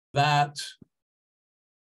that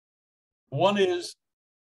one is,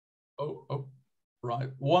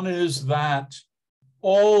 one is that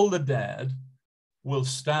all the dead will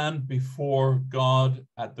stand before God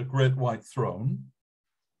at the great white throne.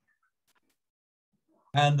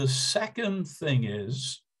 And the second thing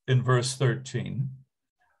is, in verse 13,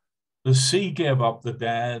 the sea gave up the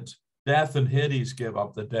dead, death and Hades gave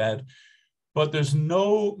up the dead, but there's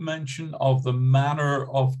no mention of the manner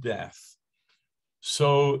of death.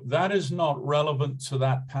 So that is not relevant to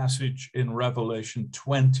that passage in Revelation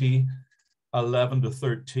 20, 11 to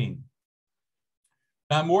 13.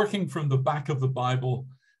 I'm working from the back of the Bible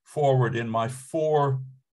forward in my 4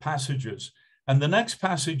 passages. And the next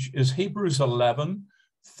passage is Hebrews 11,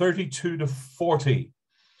 32 to 40.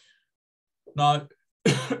 Now,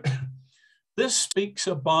 this speaks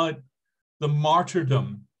about the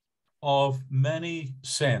martyrdom of many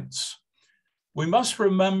saints. We must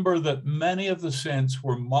remember that many of the saints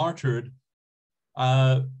were martyred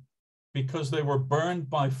because they were burned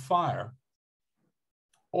by fire,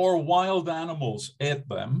 or wild animals ate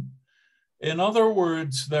them. In other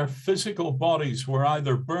words, their physical bodies were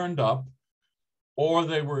either burned up or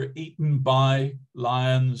they were eaten by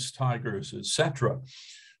lions, tigers, etc.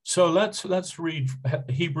 So let's read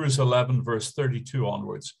Hebrews 11, verse 32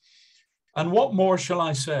 onwards. And what more shall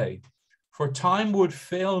I say? For time would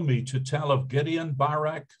fail me to tell of Gideon,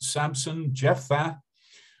 Barak, Samson, Jephthah,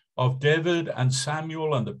 of David and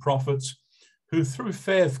Samuel and the prophets, who through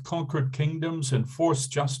faith conquered kingdoms,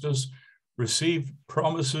 enforced justice, received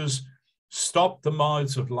promises, stopped the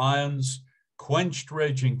mouths of lions, quenched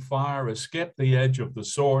raging fire, escaped the edge of the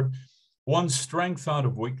sword, won strength out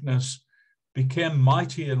of weakness, became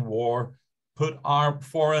mighty in war, put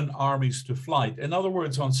foreign armies to flight. In other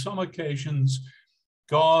words, on some occasions,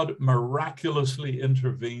 God miraculously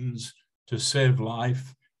intervenes to save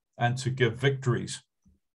life and to give victories.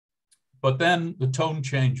 But then the tone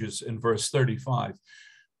changes in verse 35.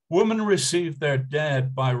 Women received their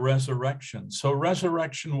dead by resurrection. So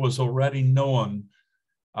resurrection was already known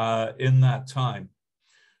in that time.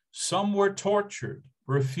 Some were tortured,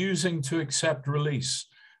 refusing to accept release,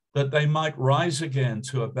 that they might rise again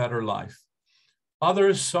to a better life.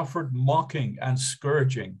 Others suffered mocking and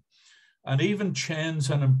scourging, and even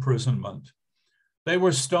chains and imprisonment. They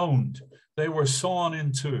were stoned, they were sawn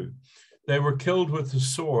in two, they were killed with the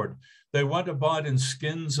sword. They went about in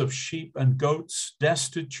skins of sheep and goats,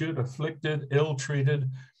 destitute, afflicted,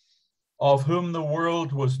 ill-treated, of whom the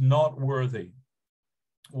world was not worthy,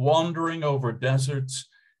 wandering over deserts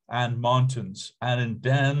and mountains, and in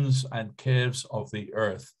dens and caves of the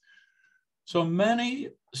earth. So many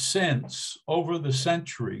saints over the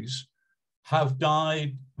centuries have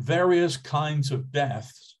died various kinds of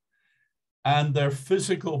deaths, and their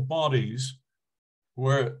physical bodies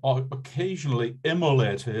were occasionally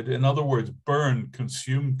immolated, in other words, burned,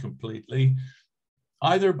 consumed completely,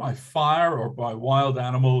 either by fire or by wild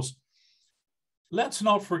animals. Let's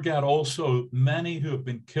not forget also many who have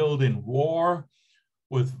been killed in war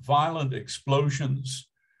with violent explosions,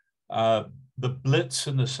 the Blitz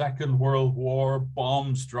in the Second World War,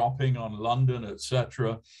 bombs dropping on London,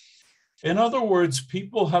 etc. In other words,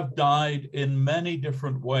 people have died in many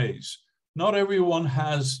different ways. Not everyone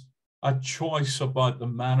has a choice about the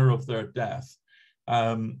manner of their death.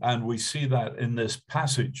 And we see that in this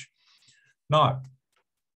passage. Now,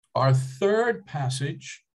 our third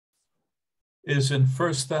passage is in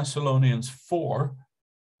 1 Thessalonians 4,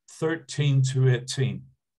 13 to 18.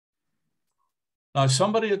 Now,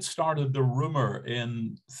 somebody had started the rumor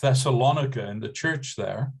in Thessalonica, in the church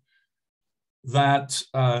there, that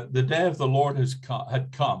the day of the Lord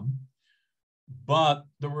had come, but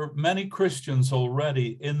there were many Christians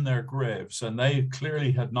already in their graves, and they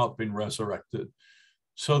clearly had not been resurrected.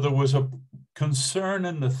 So there was a concern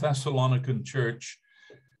in the Thessalonican church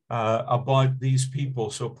about these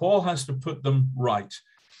people. So Paul has to put them right.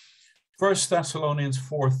 1 Thessalonians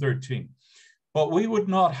 4:13. But we would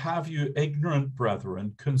not have you ignorant,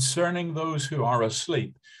 brethren, concerning those who are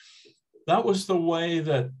asleep. That was the way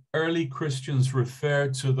that early Christians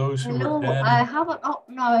referred to those who were dead. I have it up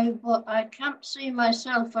now, but I can't see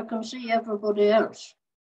myself. I can see everybody else.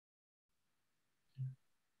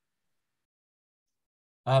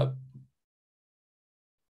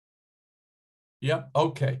 Yeah,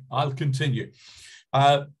 okay, I'll continue.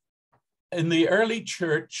 In the early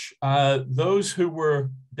church, those who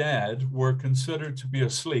were dead were considered to be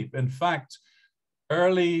asleep. In fact,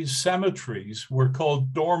 early cemeteries were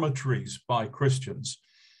called dormitories by Christians.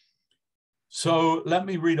 So let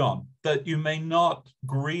me read on. That you may not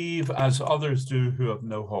grieve as others do who have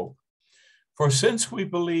no hope. For since we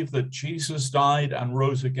believe that Jesus died and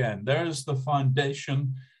rose again, there's the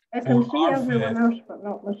foundation I for can see our everyone faith. else, but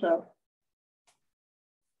not myself.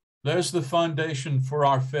 There's the foundation for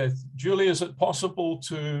our faith. Julie, is it possible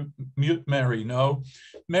to mute Mary? No.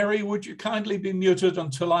 Mary, would you kindly be muted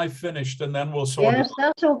until I've finished, and then we'll sort it out? Yes,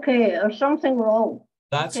 that's okay. There's something wrong.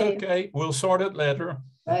 That's okay. We'll sort it later.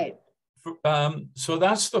 Right. So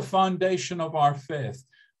that's the foundation of our faith,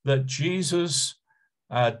 that Jesus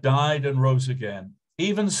died and rose again.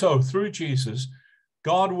 Even so, through Jesus,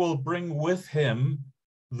 God will bring with him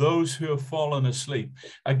those who have fallen asleep.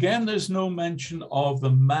 Again, there's no mention of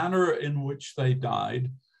the manner in which they died.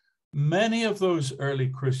 Many of those early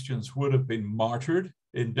Christians would have been martyred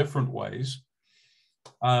in different ways.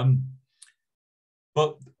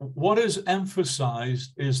 But what is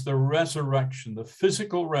emphasized is the resurrection, the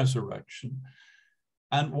physical resurrection.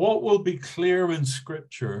 And what will be clear in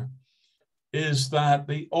Scripture is that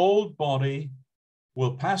the old body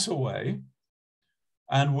will pass away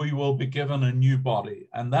and we will be given a new body.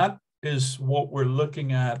 And that is what we're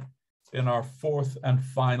looking at in our fourth and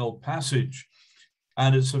final passage.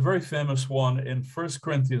 And it's a very famous one in 1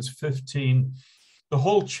 Corinthians 15. The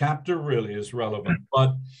whole chapter really is relevant,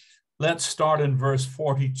 but let's start in verse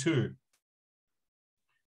 42.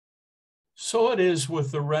 So it is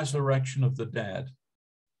with the resurrection of the dead.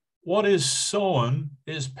 What is sown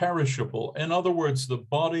is perishable. In other words, the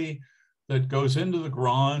body that goes into the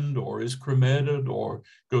ground or is cremated or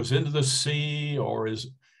goes into the sea or is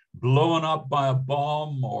blown up by a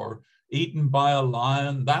bomb or eaten by a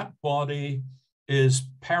lion, that body is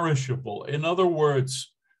perishable. In other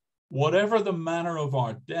words, whatever the manner of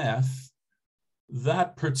our death,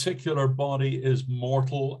 that particular body is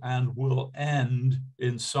mortal and will end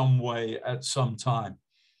in some way at some time.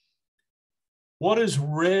 What is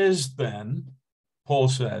raised then, Paul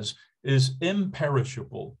says, is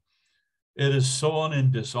imperishable. It is sown in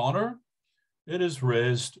dishonor. It is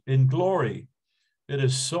raised in glory. It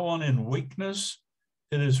is sown in weakness.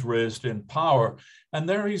 It is raised in power. And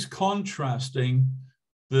there he's contrasting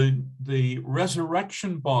the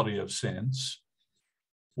resurrection body of saints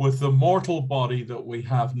with the mortal body that we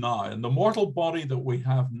have now. And the mortal body that we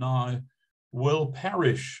have now will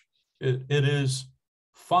perish. It is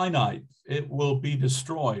finite. It will be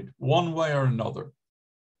destroyed one way or another.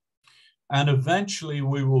 And eventually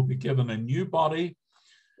we will be given a new body.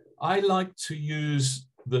 I like to use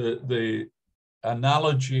the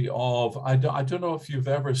analogy of, I don't know if you've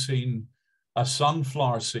ever seen a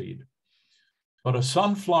sunflower seed, but a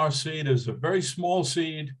sunflower seed is a very small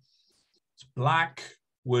seed. It's black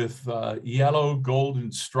with yellow,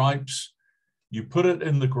 golden stripes. You put it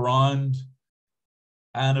in the ground,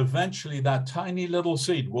 and eventually that tiny little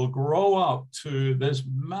seed will grow up to this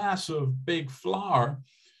massive big flower.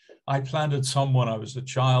 I planted some when I was a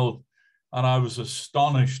child, and I was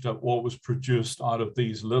astonished at what was produced out of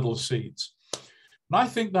these little seeds. And I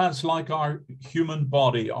think that's like our human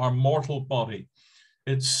body, our mortal body.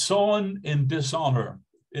 It's sown in dishonor.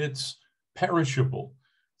 It's perishable.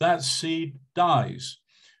 That seed dies.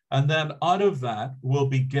 And then out of that will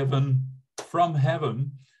be given from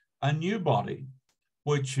heaven a new body,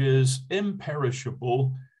 which is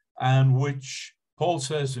imperishable and which Paul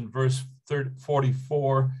says in verse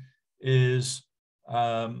 44 is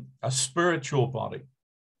a spiritual body.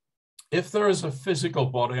 If there is a physical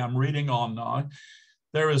body, I'm reading on now,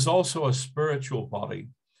 there is also a spiritual body.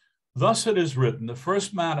 Thus it is written, the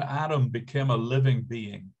first man, Adam, became a living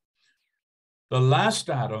being. The last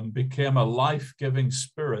Adam became a life-giving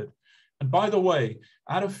spirit. And by the way,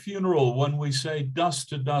 at a funeral, when we say dust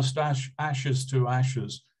to dust, ashes to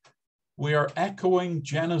ashes, we are echoing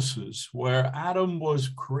Genesis, where Adam was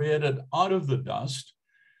created out of the dust.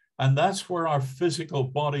 And that's where our physical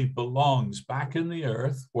body belongs, back in the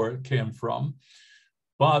earth where it came from.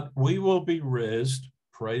 But we will be raised,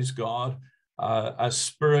 praise God, a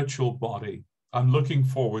spiritual body. I'm looking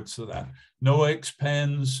forward to that. No aches,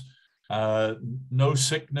 pains, no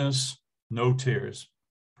sickness, no tears.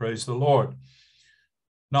 Praise the Lord.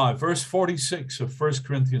 Now, verse 46 of 1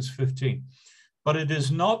 Corinthians 15. But it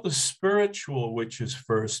is not the spiritual which is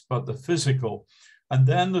first, but the physical, and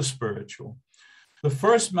then the spiritual. The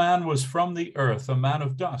first man was from the earth, a man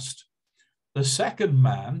of dust. The second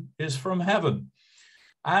man is from heaven.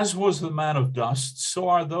 As was the man of dust, so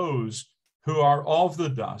are those who are of the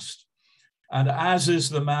dust. And as is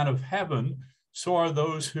the man of heaven, so are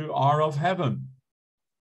those who are of heaven.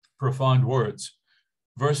 Profound words.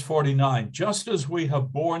 Verse 49, just as we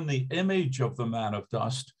have borne the image of the man of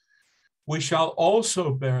dust, we shall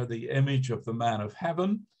also bear the image of the man of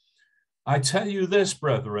heaven. I tell you this,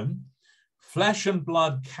 brethren, flesh and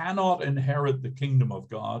blood cannot inherit the kingdom of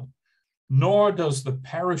God, nor does the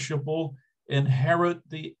perishable inherit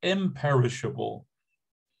the imperishable.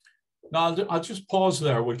 Now, I'll just pause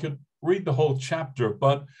there. We could read the whole chapter,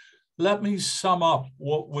 but let me sum up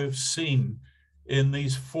what we've seen in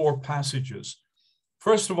these four passages.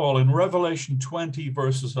 First of all, in Revelation 20,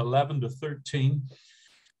 verses 11 to 13,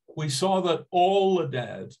 we saw that all the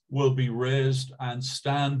dead will be raised and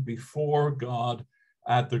stand before God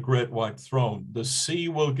at the great white throne. The sea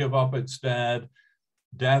will give up its dead,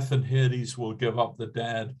 death and Hades will give up the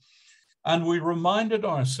dead. And we reminded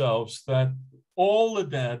ourselves that all the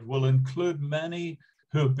dead will include many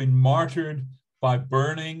who have been martyred by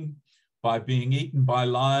burning, by being eaten by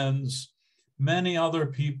lions, many other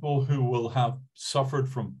people who will have suffered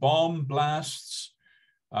from bomb blasts,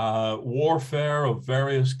 warfare of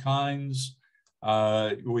various kinds.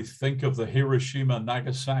 We think of the Hiroshima and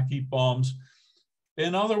Nagasaki bombs.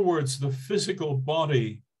 In other words, the physical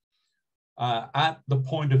body at the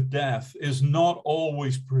point of death is not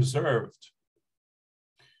always preserved.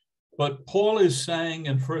 But Paul is saying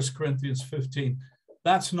in 1 Corinthians 15,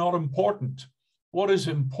 that's not important. What is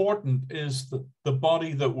important is the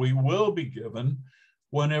body that we will be given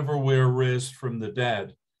whenever we're raised from the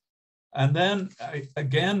dead. And then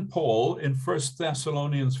again, Paul in 1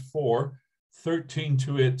 Thessalonians 4, 13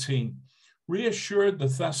 to 18, reassured the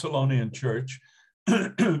Thessalonian church,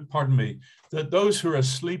 pardon me, that those who are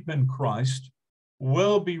asleep in Christ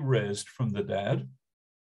will be raised from the dead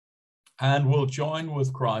and will join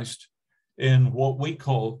with Christ in what we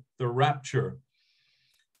call the rapture.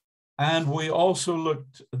 And we also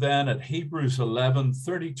looked then at Hebrews 11,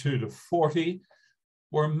 32 to 40,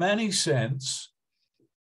 where many saints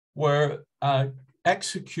were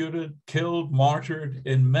executed, killed, martyred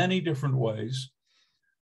in many different ways.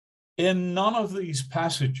 In none of these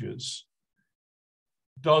passages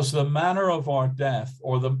does the manner of our death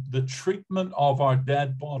or the treatment of our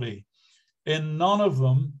dead body, in none of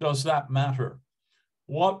them does that matter.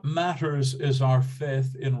 What matters is our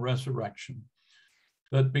faith in resurrection.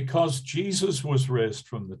 That because Jesus was raised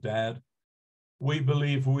from the dead, we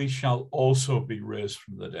believe we shall also be raised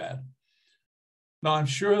from the dead. Now, I'm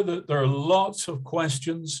sure that there are lots of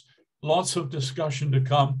questions, lots of discussion to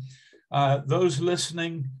come. Those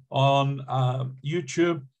listening on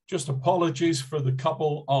YouTube, just apologies for the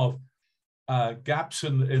couple of gaps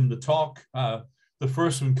in the talk. The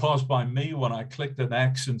first one caused by me when I clicked an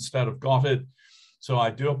X instead of got it. So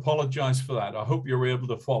I do apologize for that. I hope you're able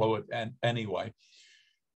to follow it anyway.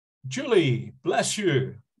 Julie, bless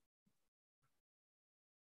you.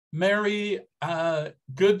 Mary,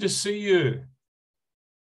 good to see you.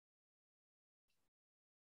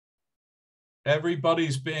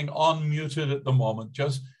 Everybody's being unmuted at the moment.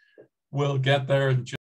 Just we'll get there in just